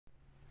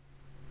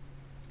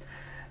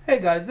Hey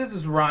guys, this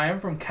is Ryan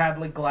from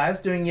Catholic Glass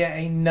doing yet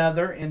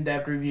another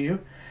in-depth review.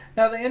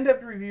 Now the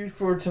in-depth review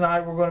for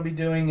tonight we're going to be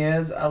doing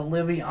is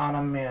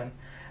Olivina Men.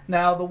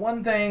 Now the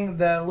one thing,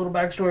 a little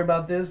backstory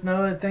about this,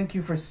 Noah, thank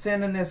you for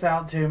sending this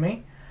out to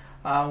me.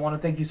 I want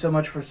to thank you so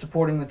much for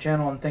supporting the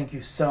channel and thank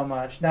you so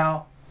much.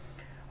 Now,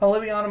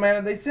 Olivina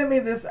Men, they sent me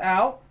this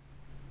out.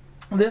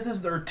 This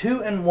is their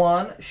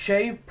 2-in-1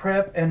 shave,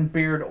 prep, and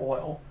beard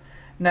oil.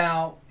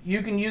 Now,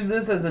 you can use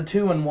this as a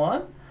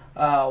 2-in-1.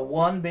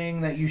 One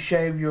being that you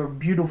shave your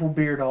beautiful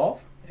beard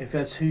off, if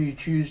that's who you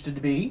choose to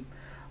be.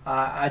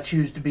 I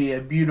choose to be a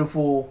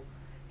beautiful,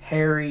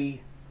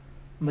 hairy,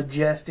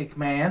 majestic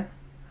man.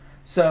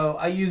 So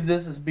I use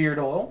this as beard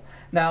oil.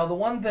 Now the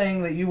one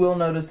thing that you will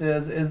notice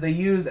is they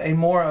use a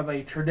more of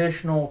a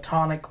traditional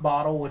tonic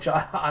bottle, which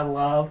I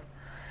love.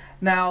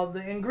 Now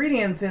the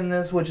ingredients in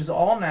this, which is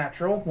all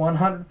natural,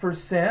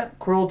 100%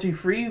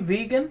 cruelty-free,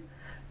 vegan,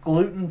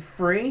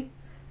 gluten-free,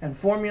 and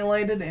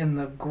formulated in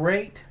the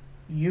great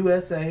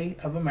USA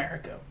of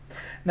America.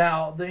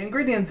 Now the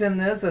ingredients in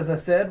this, as I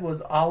said,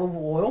 was olive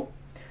oil,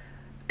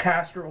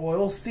 castor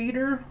oil,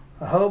 cedar,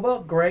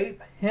 jojoba,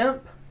 grape,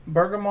 hemp,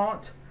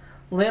 bergamot,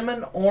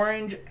 lemon,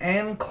 orange,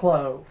 and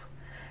clove.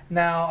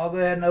 Now I'll go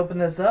ahead and open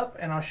this up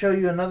and I'll show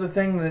you another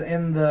thing that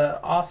in the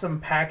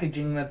awesome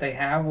packaging that they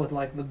have with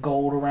like the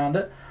gold around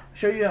it. I'll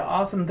show you an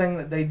awesome thing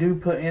that they do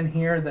put in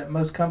here that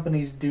most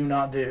companies do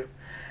not do.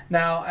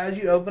 Now as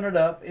you open it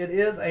up, it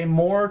is a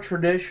more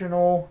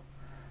traditional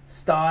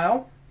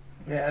style.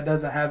 Yeah, it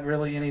doesn't have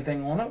really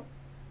anything on it.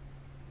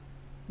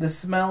 The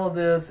smell of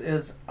this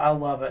is, I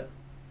love it.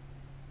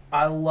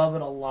 I love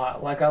it a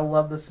lot. Like, I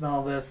love the smell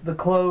of this. The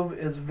clove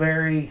is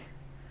very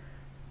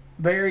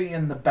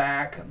in the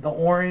back. The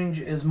orange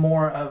is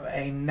more of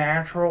a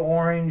natural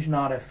orange,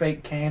 not a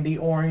fake candy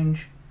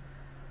orange.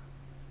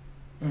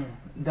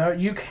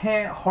 You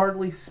can't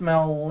hardly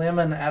smell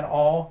lemon at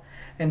all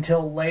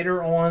until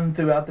later on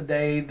throughout the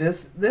day.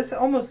 This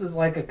almost is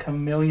like a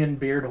chameleon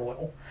beard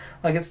oil.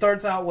 Like, it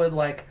starts out with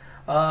like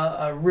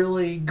a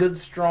really good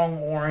strong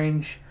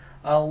orange,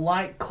 a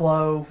light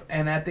clove,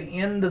 and at the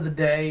end of the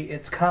day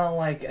it's kind of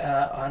like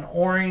an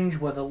orange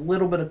with a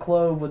little bit of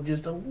clove with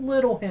just a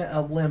little hint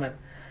of lemon.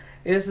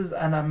 This is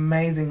an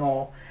amazing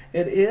oil.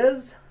 It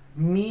is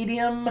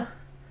medium,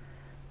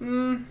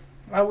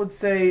 I would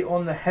say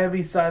on the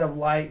heavy side of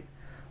light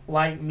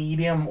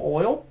medium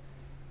oil.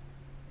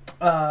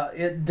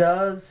 It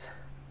does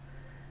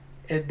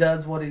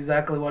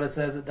exactly what it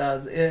says it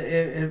does.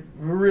 It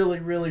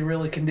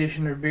really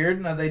conditions your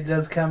beard. Now, they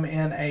does come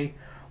in a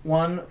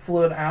 1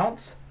 fluid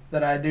ounce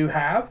that I do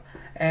have,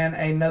 and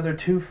another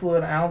 2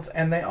 fluid ounce,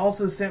 and they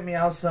also sent me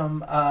out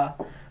some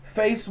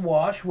face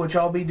wash, which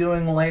I'll be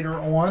doing later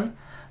on,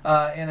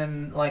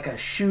 in like a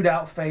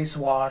shootout face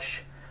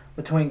wash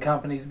between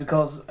companies,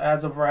 because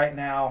as of right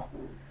now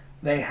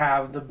they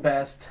have the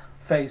best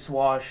face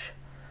wash,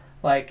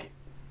 like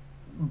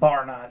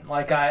bar none.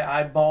 Like,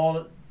 I bought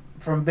it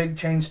from big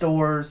chain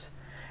stores,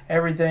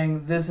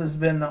 everything. This has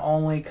been the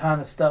only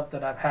kind of stuff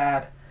that I've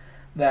had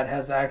that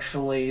has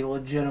actually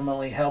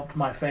legitimately helped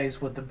my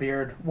face with the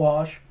beard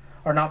wash,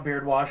 or not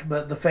beard wash,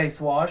 but the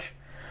face wash.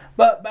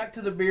 But back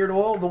to the beard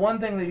oil, the one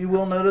thing that you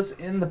will notice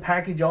in the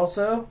package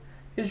also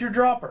is your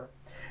dropper.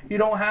 You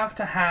don't have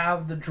to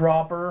have the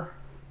dropper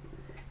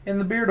in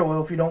the beard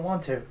oil if you don't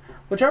want to,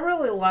 which I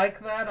really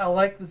like that. I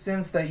like the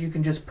sense that you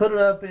can just put it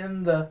up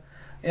in the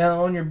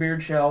on your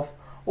beard shelf,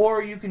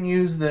 or you can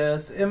use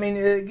this. I mean,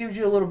 it gives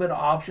you a little bit of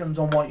options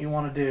on what you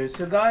want to do.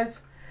 So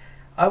guys,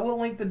 I will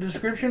link the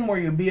description where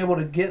you'll be able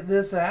to get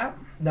this app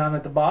down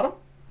at the bottom.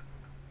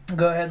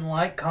 Go ahead and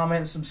like,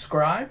 comment,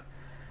 subscribe.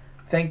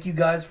 Thank you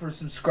guys for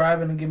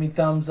subscribing and give me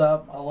thumbs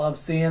up. I love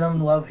seeing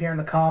them, love hearing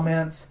the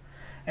comments,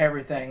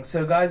 everything.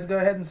 So guys, go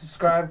ahead and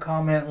subscribe,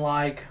 comment,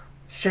 like,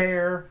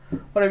 share,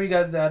 whatever you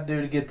guys got to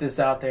do to get this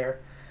out there.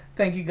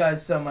 Thank you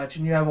guys so much,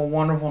 and you have a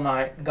wonderful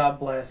night. God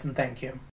bless, and thank you.